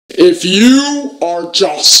If you are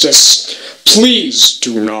justice, please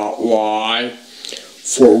do not lie.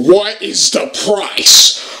 For what is the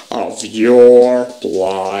price of your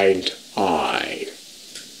blind eye?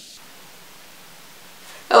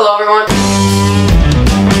 Hello, everyone.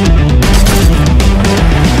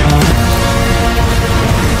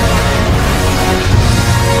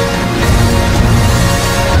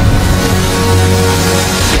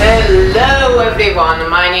 Hello everyone,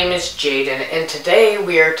 my name is Jaden, and today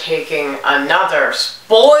we are taking another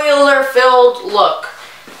spoiler-filled look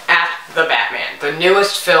at The Batman, the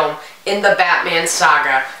newest film in the Batman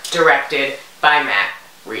saga, directed by Matt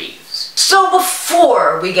Reeves. So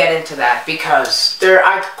before we get into that, because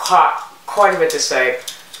I caught quite a bit to say,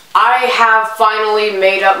 I have finally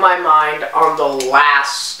made up my mind on the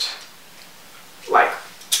last,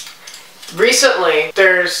 recently,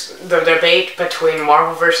 there's the debate between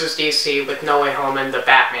Marvel vs. DC with No Way Home and The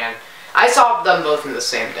Batman. I saw them both in the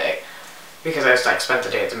same day, because I spent the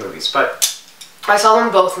day at the movies, but I saw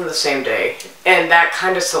them both in the same day, and that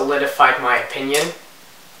kind of solidified my opinion,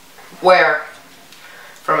 where,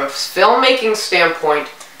 from a filmmaking standpoint,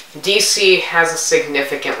 DC has a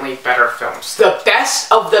significantly better films. The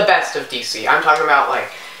best of DC. I'm talking about,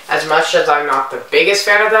 as much as I'm not the biggest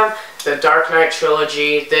fan of them, the Dark Knight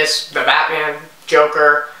trilogy, the Batman,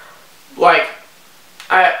 Joker,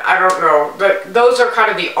 I don't know, but those are kind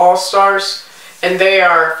of the all-stars, and they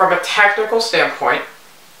are, from a technical standpoint,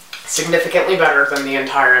 significantly better than the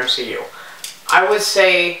entire MCU. I would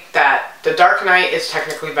say that the Dark Knight is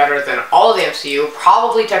technically better than all of the MCU,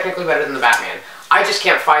 probably technically better than the Batman. I just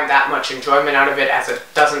can't find that much enjoyment out of it, as it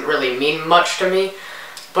doesn't really mean much to me.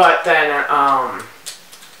 But then,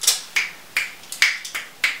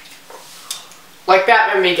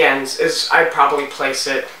 Batman Begins is, I'd probably place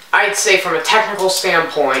it, I'd say from a technical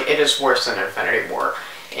standpoint, it is worse than Infinity War.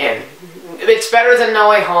 And it's better than No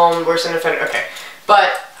Way Home, worse than Infinity, okay.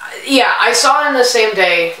 But, yeah, I saw it in the same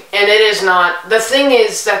day, and it is not, the thing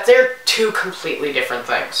is that they're two completely different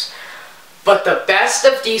things. But the best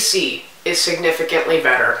of DC is significantly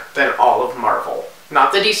better than all of Marvel.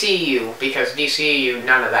 Not the DCEU, because DCEU,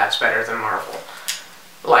 none of that's better than Marvel.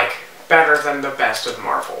 Better than the best of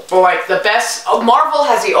Marvel. But, the best, Marvel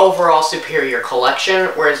has the overall superior collection,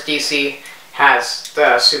 whereas DC has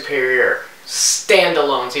the superior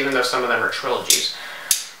standalones, even though some of them are trilogies.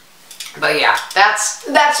 But yeah, that's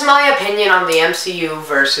my opinion on the MCU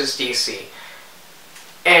versus DC.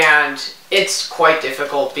 And it's quite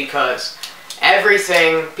difficult because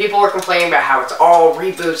people were complaining about how it's all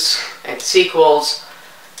reboots and sequels,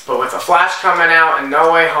 but with The Flash coming out and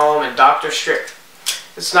No Way Home and Doctor Strange,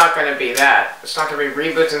 it's not going to be that. It's not going to be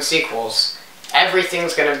reboots and sequels.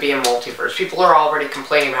 Everything's going to be a multiverse. People are already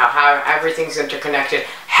complaining about how everything's interconnected.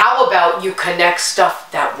 How about you connect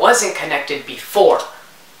stuff that wasn't connected before?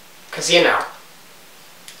 Because,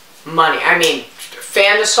 money. I mean,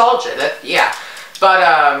 fan nostalgia. Yeah. But,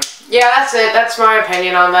 yeah, that's it. That's my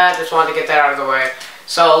opinion on that. Just wanted to get that out of the way.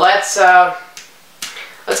 So, let's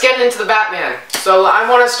get into the Batman. So, I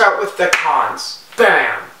want to start with the cons.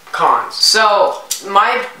 Bam! Cons. So,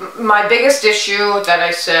 my biggest issue that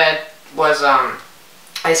I said was,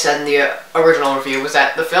 I said in the original review, was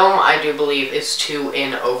that the film, I do believe, is too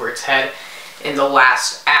in over its head in the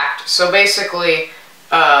last act. So basically,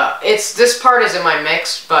 this part is in my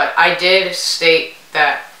mix, but I did state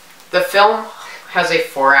that the film has a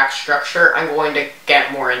 4-act structure. I'm going to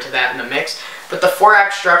get more into that in the mix. But the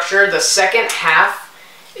 4-act structure, the second half,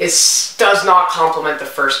 does not complement the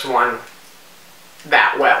first one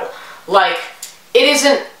that well. It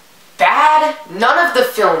isn't bad. None of the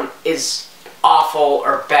film is awful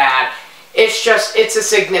or bad. It's a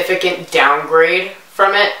significant downgrade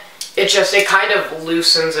from it. It kind of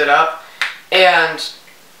loosens it up. And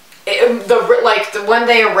when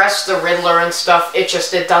they arrest the Riddler and stuff,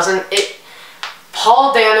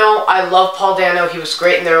 Paul Dano, I love Paul Dano. He was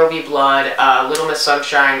great in There Will Be Blood, Little Miss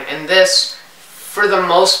Sunshine, and this, for the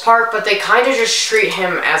most part, but they kind of just treat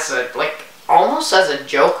him as almost as a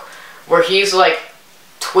joke, where he's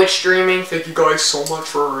Twitch streaming. Thank you guys so much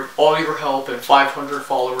for all your help and 500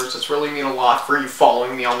 followers. It's really mean a lot for you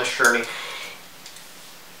following me on this journey.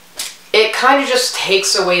 It kind of just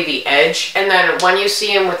takes away the edge, and then when you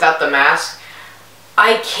see him without the mask,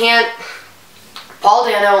 Paul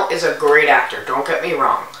Dano is a great actor, don't get me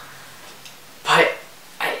wrong, but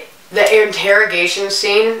the interrogation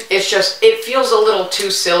scene, it feels a little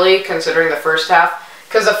too silly considering the first half,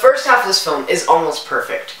 because the first half of this film is almost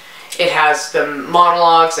perfect. It has the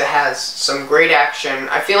monologues, it has some great action.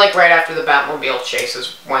 I feel like right after the Batmobile chase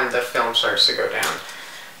is when the film starts to go down.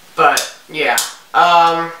 But, yeah.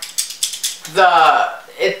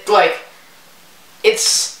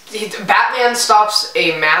 Batman stops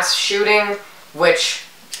a mass shooting, which,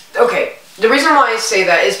 okay, the reason why I say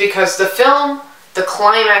that is because the film, the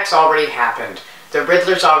climax already happened. The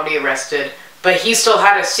Riddler's already arrested, but he still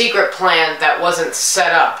had a secret plan that wasn't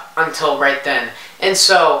set up until right then. And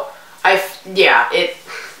so,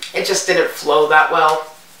 it just didn't flow that well,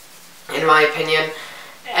 in my opinion.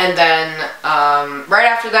 And then, right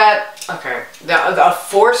after that, okay, the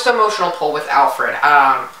forced emotional pull with Alfred.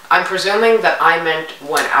 I'm presuming that I meant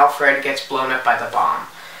when Alfred gets blown up by the bomb.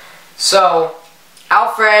 So,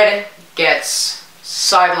 Alfred gets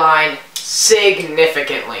sidelined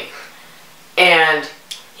significantly. And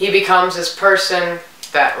he becomes this person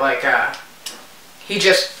that, like, he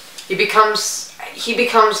becomes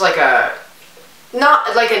like a,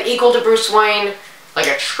 not like an equal to Bruce Wayne, like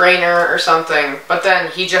a trainer or something, but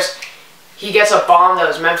then he gets a bomb that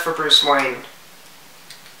was meant for Bruce Wayne,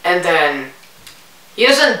 and then he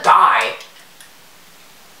doesn't die,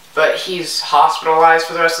 but he's hospitalized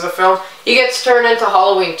for the rest of the film. He gets turned into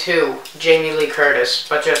Halloween 2, Jamie Lee Curtis,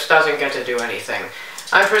 but just doesn't get to do anything.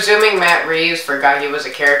 I'm presuming Matt Reeves forgot he was a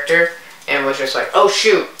character, and was just like, oh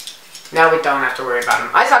shoot, now we don't have to worry about him.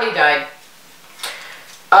 I thought he died.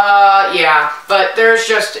 Yeah, but there's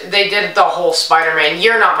just, they did the whole Spider-Man,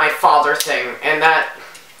 you're not my father thing, and that,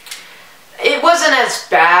 it wasn't as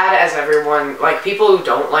bad as everyone, like, people who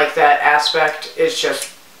don't like that aspect, is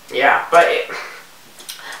just, yeah, but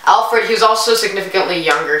Alfred, he was also significantly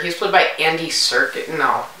younger. He was played by Andy Serkis,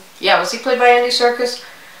 no, yeah, was he played by Andy Serkis?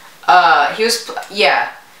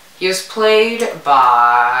 He was played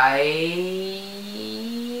by,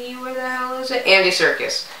 where the hell is it? Andy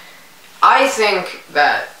Serkis. I think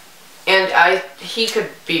that, and he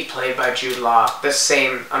could be played by Jude Law the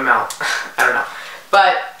same amount. I don't know.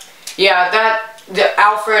 But, yeah, the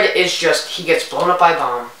Alfred is just, he gets blown up by a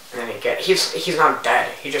bomb, and then he's not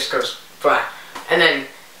dead. He just goes, blah. And then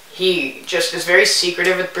he just is very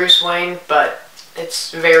secretive with Bruce Wayne, but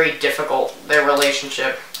it's very difficult, their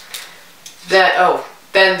relationship. Then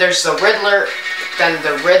there's the Riddler. Then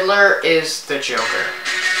the Riddler is the Joker.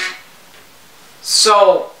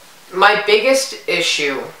 So, my biggest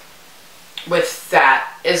issue with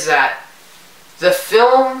that is that the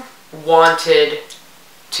film wanted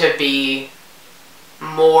to be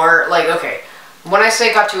more, like, okay, when I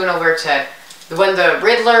say got to and over its head, when the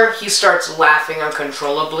Riddler, he starts laughing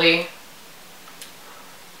uncontrollably.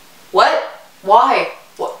 What? Why?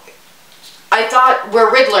 What? I thought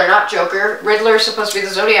we're Riddler, not Joker. Riddler is supposed to be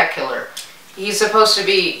the Zodiac Killer. He's supposed to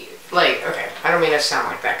be, like, okay, I don't mean to sound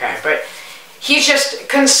like that guy, but he's just,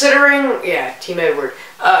 considering, yeah, Team Edward,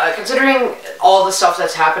 considering all the stuff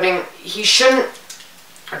that's happening, he shouldn't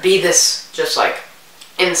be this, just, like,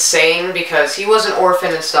 insane, because he was an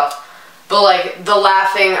orphan and stuff, but, like, the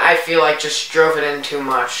laughing, I feel like, just drove it in too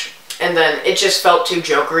much, and then it just felt too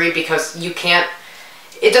jokery, because you can't,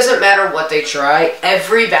 it doesn't matter what they try,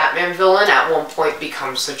 every Batman villain at one point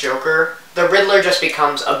becomes the Joker. The Riddler just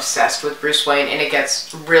becomes obsessed with Bruce Wayne, and it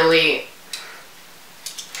gets really,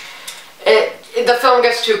 the film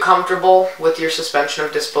gets too comfortable with your suspension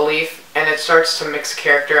of disbelief, and it starts to mix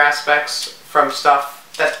character aspects from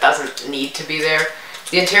stuff that doesn't need to be there.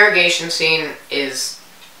 The interrogation scene is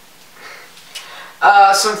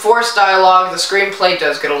some forced dialogue. The screenplay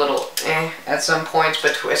does get a little at some points,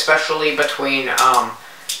 especially between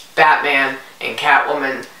Batman and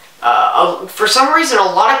Catwoman. For some reason, a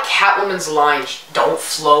lot of Catwoman's lines don't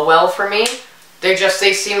flow well for me. They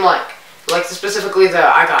seem like specifically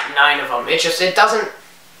I got 9 of them. It doesn't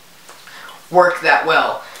work that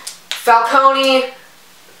well. Falcone,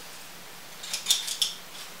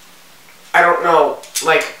 I don't know,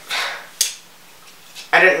 like,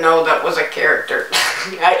 I didn't know that was a character.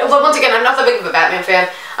 Once again, I'm not that big of a Batman fan.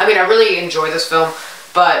 I mean, I really enjoy this film,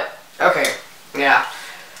 but, okay, yeah.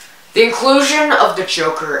 The inclusion of the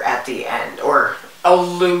Joker at the end, or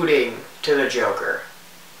alluding to the Joker,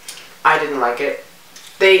 I didn't like it.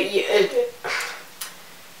 They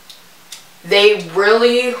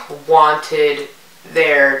really wanted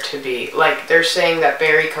there to be, like, they're saying that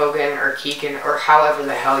Barry Keoghan, or Keegan, or however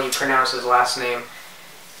the hell you pronounce his last name,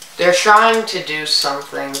 they're trying to do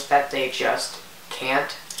something that they just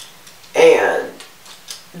can't. And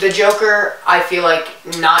the Joker, I feel like,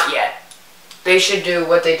 not yet. They should do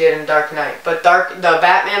what they did in Dark Knight. But the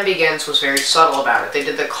Batman Begins was very subtle about it. They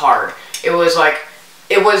did the card. It was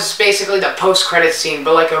basically the post-credit scene,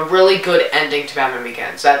 but like a really good ending to Batman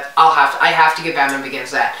Begins. I have to give Batman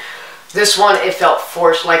Begins that. This one, it felt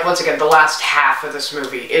forced. Like, once again, the last half of this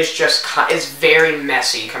movie is very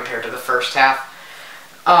messy compared to the first half.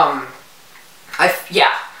 Then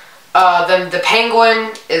the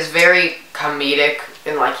Penguin is very comedic.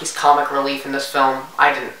 and like he's comic relief in this film.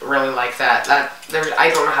 I didn't really like that. I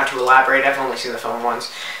don't know how to elaborate. I've only seen the film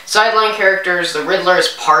once. Sideline characters. The Riddler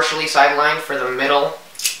is partially sidelined for the middle,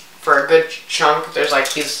 for a good chunk. There's like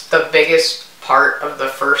he's the biggest part of the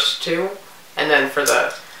first two, and then for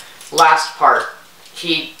the last part,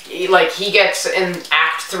 he gets in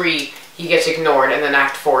Act 3. He gets ignored, and then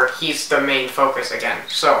Act 4, he's the main focus again.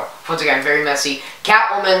 So, once again, very messy.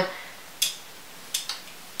 Catwoman,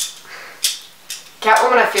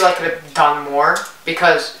 I feel like could have done more,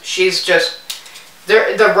 because she's just...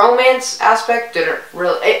 The romance aspect didn't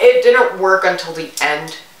really... It didn't work until the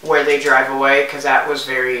end, where they drive away, because that was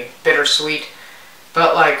very bittersweet.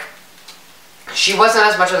 But, like, she wasn't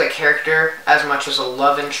as much of a character, as much as a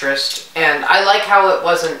love interest. And I like how it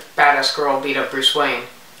wasn't badass girl beat up Bruce Wayne.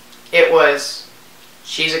 It was,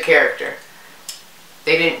 she's a character.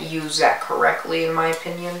 They didn't use that correctly, in my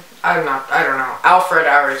opinion. I don't know. Alfred,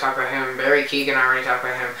 I already talked about him. Barry Keoghan, I already talked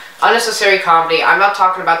about him. Unnecessary comedy. I'm not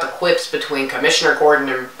talking about the quips between Commissioner Gordon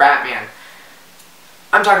and Batman.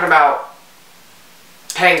 I'm talking about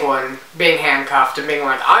Penguin being handcuffed and being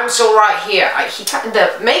like, I'm still right here.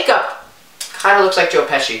 The makeup kind of looks like Joe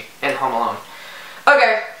Pesci in Home Alone.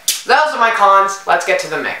 Okay, those are my cons. Let's get to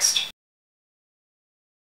the mixed.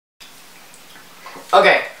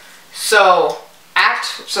 Okay, so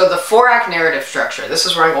the 4-act narrative structure, this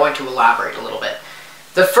is where I'm going to elaborate a little bit.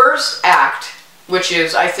 The first act, which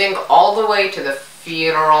is, I think, all the way to the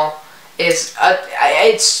funeral, is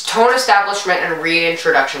it's tone establishment and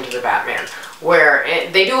reintroduction to the Batman, where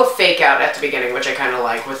they do a fake out at the beginning, which I kind of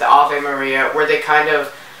like, with the Ave Maria, where they kind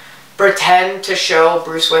of pretend to show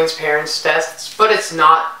Bruce Wayne's parents' deaths, but it's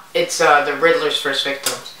not. It's the Riddler's first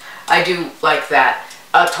victims. I do like that.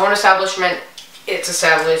 Tone establishment. It's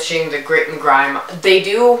establishing the grit and grime. They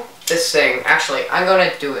do this thing. Actually, I'm going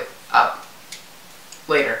to do it up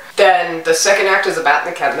later. Then the second act is the Bat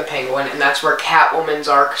and the Cat and the Penguin, and that's where Catwoman's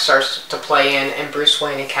arc starts to play in, and Bruce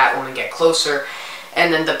Wayne and Catwoman get closer.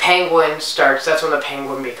 And then the Penguin starts. That's when the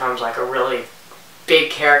Penguin becomes like a really big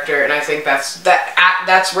character, and I think that's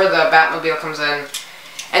where the Batmobile comes in.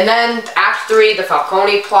 And then Act 3, the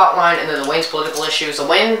Falcone plotline, and then the Wayne's political issues. The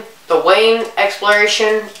Wayne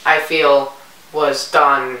exploration, I feel, was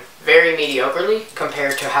done very mediocrely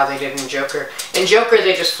compared to how they did in Joker. In Joker,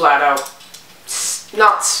 they just flat out,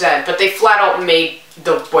 not said, but they flat out made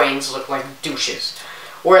the Waynes look like douches.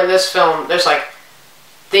 Where in this film, there's like,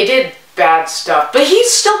 they did bad stuff, but he's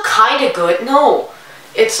still kind of good. No,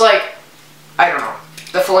 it's like, I don't know.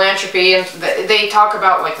 The philanthropy, and they talk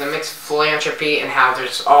about like the mixed philanthropy and how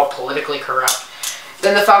there's all politically corrupt.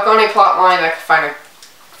 Then the Falcone plotline, that kind of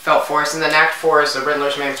felt forced, and then Act 4 is the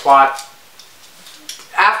Riddler's main plot.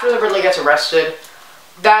 After the Riddler gets arrested,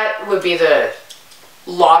 that would be the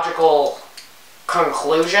logical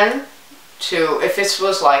conclusion to, if this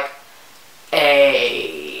was like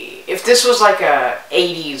a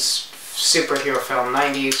 80s superhero film,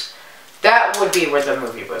 90s, that would be where the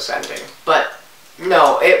movie was ending. But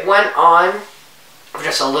no, it went on for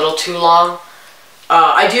just a little too long.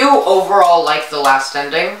 I do overall like the last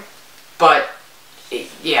ending, but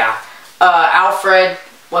yeah. Alfred,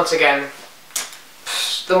 once again,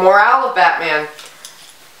 the morale of Batman,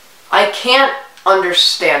 I can't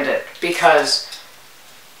understand it, because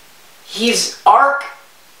his arc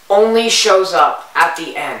only shows up at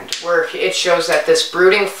the end, where it shows that this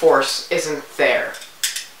brooding force isn't there.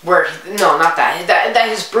 No, not that. That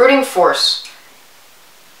his brooding force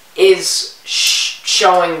is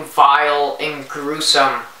showing vile and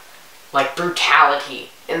gruesome, like, brutality,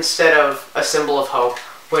 instead of a symbol of hope,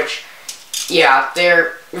 which, yeah,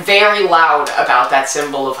 they're very loud about that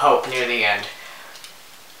symbol of hope near the end.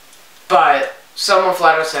 But someone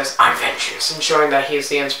flat out says, I'm vengeance, and showing that he's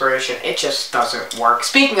the inspiration. It just doesn't work.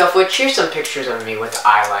 Speaking of which, here's some pictures of me with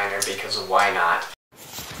eyeliner, because why not?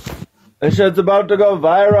 This shit's about to go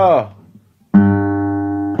viral.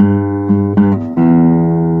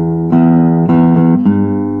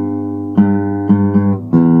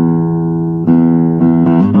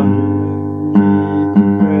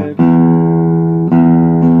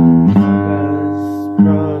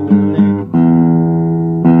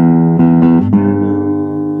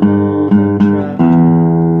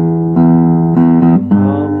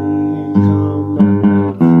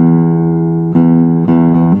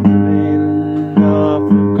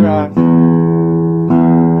 Grass.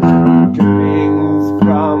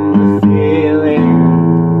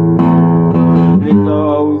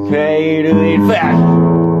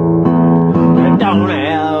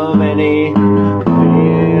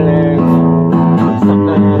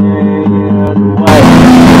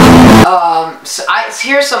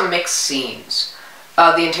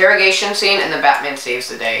 The interrogation scene and the Batman saves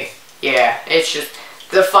the day. Yeah, it's just...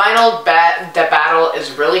 The final the battle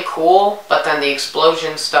is really cool, but then the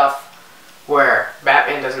explosion stuff where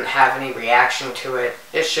Batman doesn't have any reaction to it,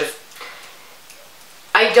 it's just...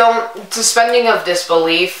 Suspending of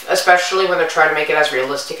disbelief, especially when they're trying to make it as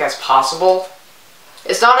realistic as possible.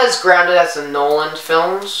 It's not as grounded as the Nolan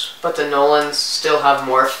films, but the Nolans still have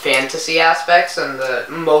more fantasy aspects, and the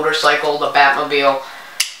motorcycle, the Batmobile,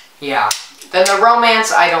 yeah. Then the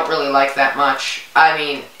romance, I don't really like that much. I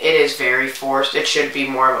mean, it is very forced. It should be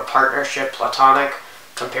more of a partnership, platonic,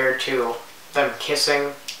 compared to them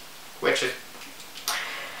kissing, which is...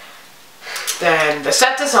 Then the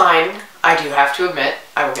set design, I do have to admit,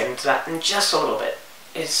 I will get into that in just a little bit,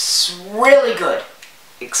 is really good.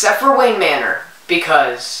 Except for Wayne Manor,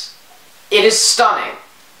 because it is stunning.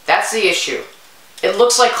 That's the issue. It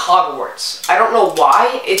looks like Hogwarts. I don't know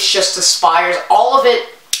why, it's just the spires, all of it,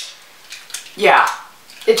 yeah.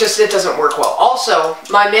 It doesn't work well. Also,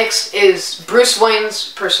 my mix is Bruce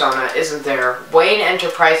Wayne's persona isn't there. Wayne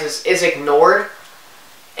Enterprises is ignored,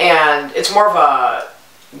 and it's more of a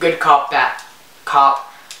good cop, bad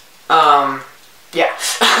cop. Yeah.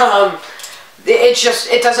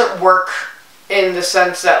 It doesn't work in the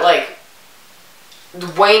sense that, like,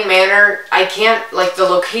 Wayne Manor, I can't, like, the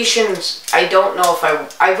locations, I don't know if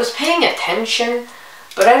I was paying attention,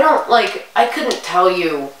 but I couldn't tell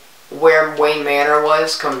you where Wayne Manor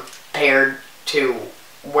was compared to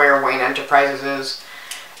where Wayne Enterprises is.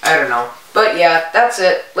 I don't know. But yeah, that's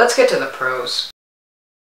it. Let's get to the pros.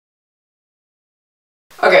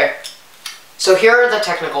 Okay, so here are the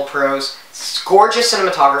technical pros. It's gorgeous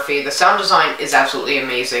cinematography. The sound design is absolutely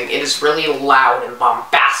amazing. It is really loud and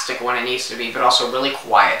bombastic when it needs to be, but also really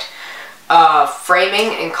quiet.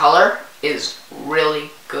 Framing and color is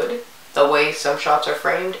really good. The way some shots are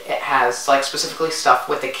framed, it has, like, specifically stuff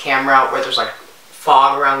with the camera where there's, like,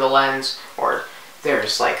 fog around the lens, or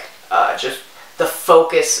there's, like, just the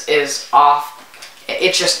focus is off.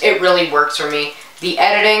 It really works for me. The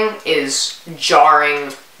editing is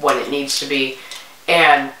jarring when it needs to be,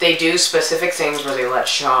 and they do specific things where they let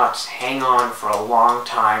shots hang on for a long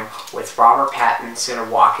time with Robert Pattinson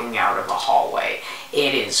walking out of a hallway.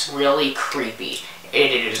 It is really creepy.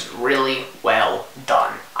 It is really well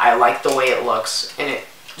done. I like the way it looks, and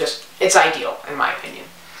it's ideal, in my opinion.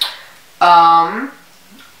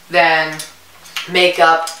 Then,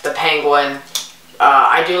 makeup, the Penguin.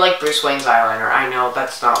 I do like Bruce Wayne's eyeliner. I know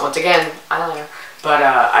that's not, once again, eyeliner. But,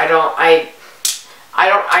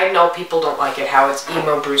 I know people don't like it, how it's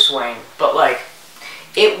emo Bruce Wayne. But, like,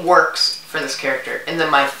 it works for this character. And then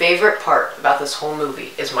my favorite part about this whole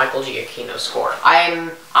movie is Michael Giacchino's score.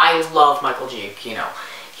 I love Michael Giacchino.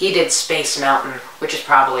 He did Space Mountain, which is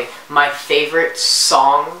probably my favorite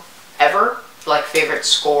song ever. Like, favorite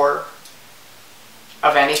score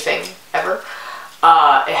of anything ever.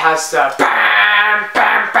 It has the bam,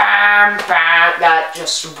 bam, bam, bam, that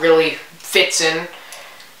just really fits in.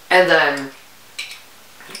 And then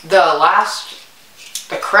the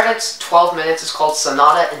credits, 12 minutes, is called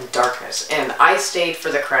Sonata in Darkness, and I stayed for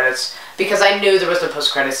the credits because I knew there was no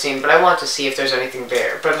post-credits scene, but I wanted to see if there's anything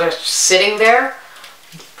there. But just sitting there,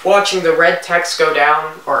 watching the red text go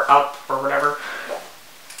down, or up, or whatever,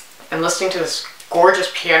 and listening to this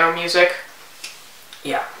gorgeous piano music,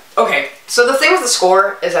 yeah. Okay, so the thing with the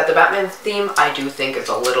score is that the Batman theme, I do think, is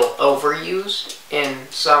a little overused in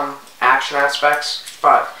some action aspects,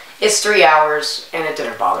 but it's 3 hours, and it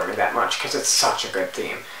didn't bother me that much, because it's such a good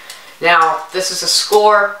theme. Now, this is a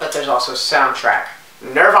score, but there's also a soundtrack.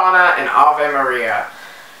 Nirvana and Ave Maria.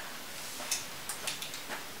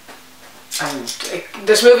 And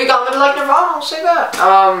this movie got me to like Nirvana, I'll say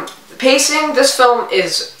that. Pacing, this film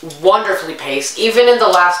is wonderfully paced. Even in the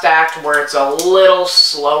last act, where it's a little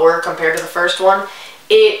slower compared to the first one,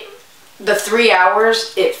 the 3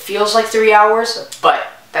 hours, it feels like 3 hours, but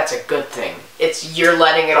that's a good thing. You're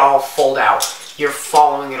letting it all fold out. You're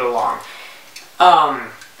following it along.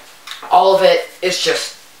 All of it is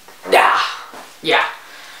just, yeah.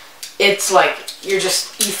 It's like, you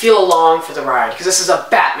feel along for the ride, because this is a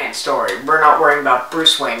Batman story. We're not worrying about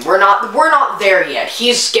Bruce Wayne. We're not there yet.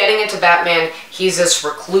 He's getting into Batman. He's this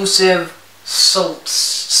reclusive,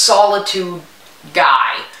 solitude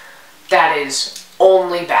guy that is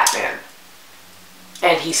only Batman.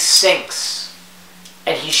 And he sinks.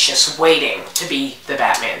 And he's just waiting to be the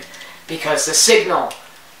Batman. Because the signal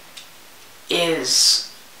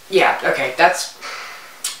is... Yeah, okay, that's...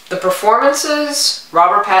 The performances,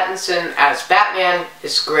 Robert Pattinson as Batman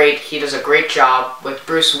is great. He does a great job with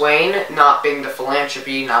Bruce Wayne not being the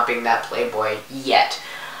philanthropy, not being that playboy yet.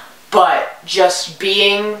 But just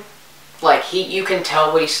being Like, you can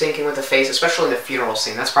tell what he's thinking with the face, especially in the funeral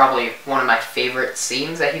scene. That's probably one of my favorite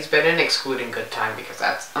scenes that he's been in, excluding Good Time, because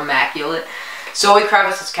that's immaculate. Zoe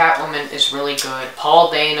Kravitz as Catwoman is really good.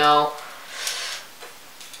 Paul Dano,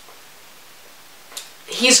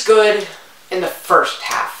 he's good in the first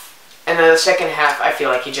half. And then the second half, I feel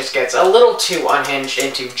like he just gets a little too unhinged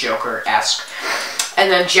into Joker-esque.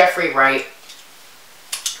 And then Jeffrey Wright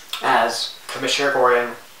as Commissioner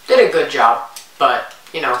Gordon did a good job, but,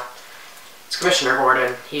 you know, it's Commissioner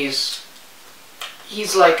Gordon. He's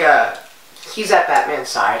like he's at Batman's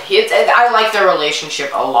side. I like their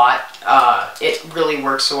relationship a lot. It really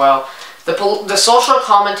works well. The social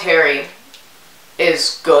commentary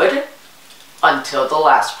is good until the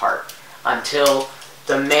last part. Until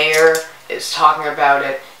the mayor is talking about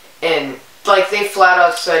it, and like they flat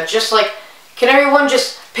out said, just like, can everyone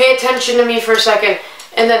just pay attention to me for a second?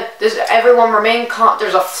 And then everyone remain calm.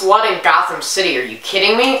 There's a flood in Gotham City. Are you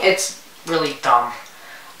kidding me? It's really dumb.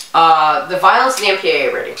 The violence in the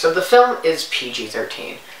MPAA rating. So the film is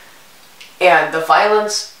PG-13. And the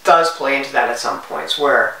violence does play into that at some points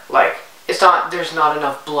where, like, there's not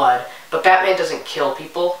enough blood. But Batman doesn't kill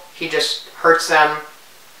people. He just hurts them,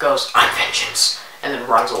 goes, "I'm vengeance," and then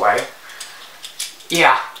runs away.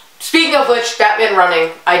 Yeah. Speaking of which, Batman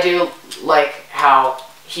running, I do like how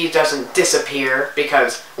he doesn't disappear,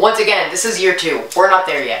 because, once again, this is year 2. We're not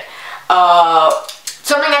there yet.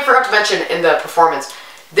 Something I forgot to mention in the performance.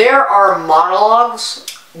 There are monologues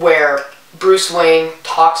where Bruce Wayne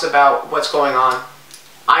talks about what's going on.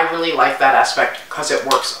 I really like that aspect because it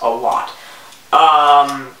works a lot.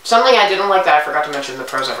 Something I didn't like that I forgot to mention in the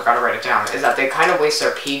pros, I forgot to write it down, is that they kind of waste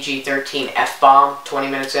their PG-13 F-bomb 20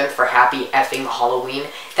 minutes in for Happy Effing Halloween.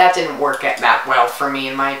 That didn't work that well for me,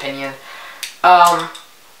 in my opinion.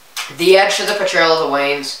 The edge to the portrayal of the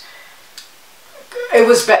Waynes, it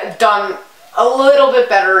was done a little bit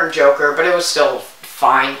better in Joker, but it was still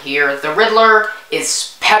fine here. The Riddler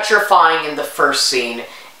is petrifying in the first scene,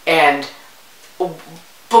 and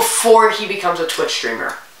before he becomes a Twitch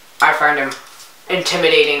streamer, I find him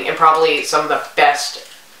intimidating and probably some of the best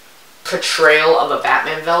portrayal of a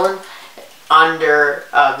Batman villain under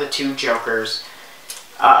the two Jokers.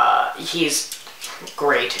 He's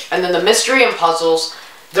great. And then the mystery and puzzles,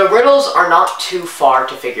 the riddles are not too far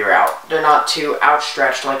to figure out. They're not too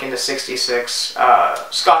outstretched like in the 66.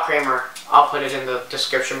 Scott Cramer, I'll put it in the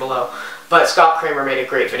description below, but Scott Cramer made a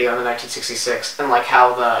great video in the 1966, and like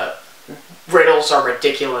how the riddles are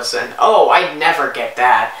ridiculous and, oh, I'd never get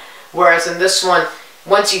that. Whereas in this one,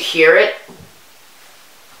 once you hear it,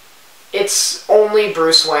 it's only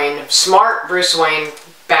Bruce Wayne. Smart Bruce Wayne.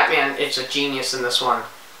 Batman is a genius in this one.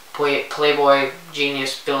 Playboy,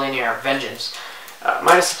 genius, billionaire, vengeance.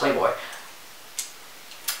 Minus the Playboy.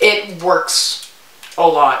 It works a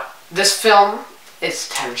lot. This film is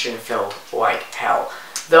tension-filled like hell.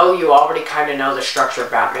 Though you already kind of know the structure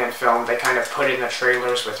of Batman film, they kind of put in the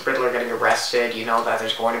trailers with Riddler getting arrested, you know that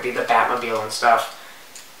there's going to be the Batmobile and stuff.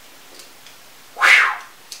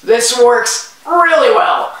 Whew. This works really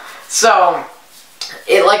well. So,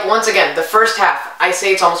 once again, the first half, I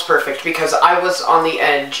say it's almost perfect because I was on the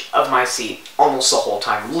edge of my seat almost the whole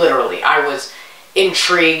time. Literally. I was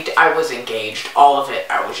intrigued, I was engaged, all of it.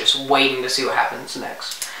 I was just waiting to see what happens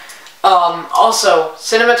next. Also,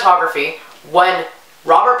 cinematography, when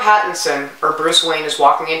Robert Pattinson, or Bruce Wayne, is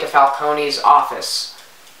walking into Falcone's office,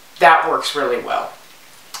 that works really well.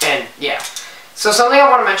 And, yeah. So something I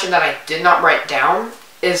want to mention that I did not write down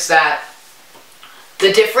is that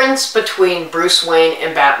the difference between Bruce Wayne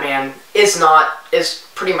and Batman is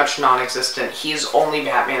pretty much non-existent. He's only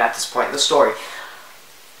Batman at this point in the story.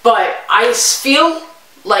 But I feel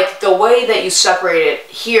like the way that you separate it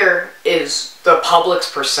here is the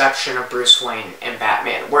public's perception of Bruce Wayne and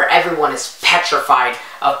Batman, where everyone is petrified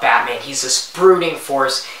of Batman. He's this brooding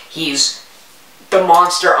force. He's the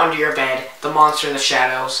monster under your bed, the monster in the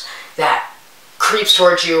shadows that creeps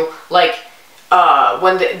towards you. Like,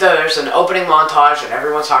 when there's an opening montage that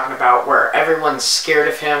everyone's talking about where everyone's scared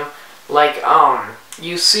of him. Like,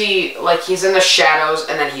 you see, like, he's in the shadows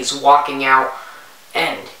and then he's walking out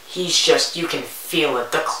and he's just, you can feel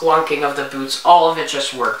it, the clunking of the boots, all of it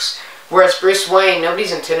just works. Whereas Bruce Wayne,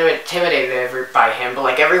 nobody's intimidated by him, but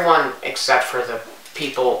like everyone except for the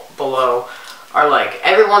people below are like,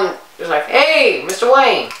 everyone is like, hey, Mr.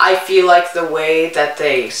 Wayne. I feel like the way that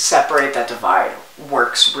they separate that divide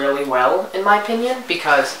works really well, in my opinion,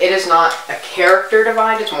 because it is not a character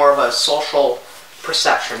divide, it's more of a social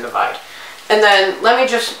perception divide. And then, let me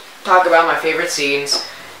just talk about my favorite scenes.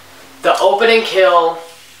 The opening kill,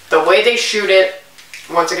 the way they shoot it,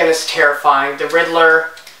 once again, is terrifying. The Riddler,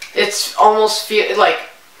 it's almost like,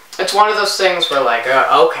 it's one of those things where like,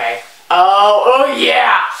 okay, Oh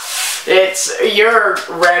yeah! You're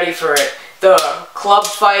ready for it. The club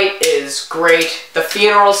fight is great. The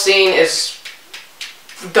funeral scene is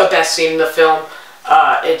the best scene in the film.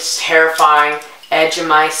 It's terrifying. Edge of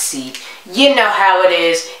my seat. You know how it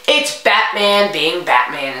is. It's Batman being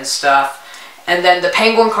Batman and stuff. And then the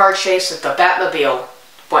Penguin car chase at the Batmobile.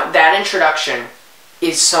 That introduction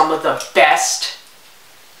is some of the best.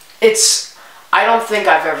 I don't think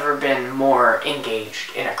I've ever been more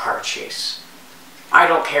engaged in a car chase. I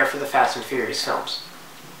don't care for the Fast and Furious films.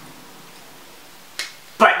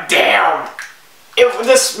 But damn!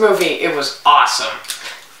 This movie, it was awesome.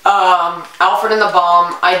 Alfred and the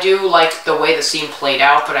Bomb, I do like the way the scene played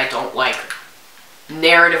out, but I don't like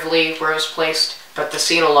narratively where it was placed. But the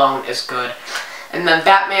scene alone is good. And then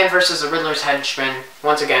Batman versus the Riddler's henchman,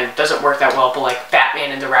 once again, doesn't work that well, but like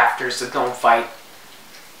Batman in the rafters, the dome fight,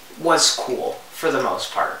 was cool for the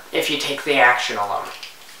most part, if you take the action alone.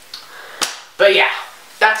 But yeah,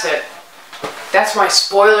 that's it. That's my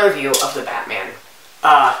spoiler view of the Batman.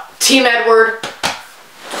 Team Edward,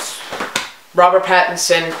 Robert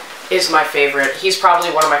Pattinson is my favorite. He's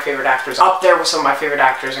probably one of my favorite actors. Up there with some of my favorite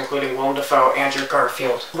actors, including Willem Dafoe, Andrew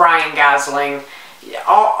Garfield, Ryan Gosling,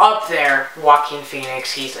 all up there. Joaquin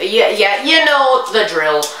Phoenix. Yeah, you know the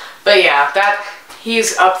drill. But yeah,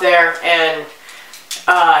 he's up there, and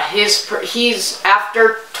he's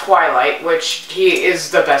after Twilight, which he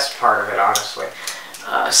is the best part of it, honestly.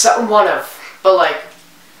 But like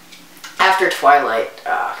after Twilight,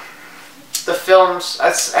 the films,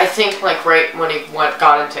 I think like right when he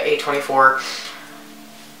got into A24,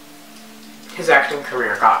 his acting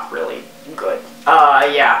career got really good.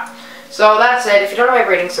 Yeah. So that's it. If you don't know my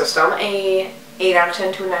rating system, a 8 out of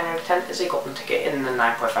 10 to a 9 out of 10 is a golden ticket, and the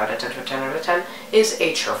 9.5 out of 10 to a 10 out of 10 is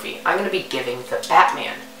a trophy. I'm going to be giving the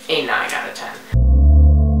Batman a 9 out of 10.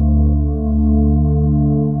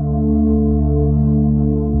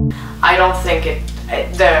 I don't think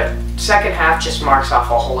the second half just marks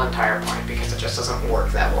off a whole entire point because it just doesn't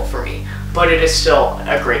work that well for me. But it is still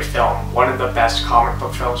a great film. One of the best comic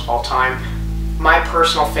book films of all time. My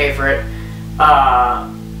personal favorite.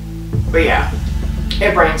 But yeah,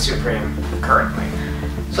 it reigns supreme currently.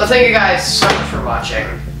 So thank you guys so much for watching.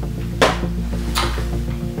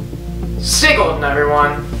 Stay golden,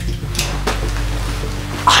 everyone.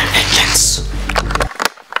 I'm Vengeance.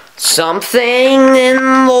 Something in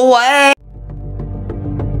the way.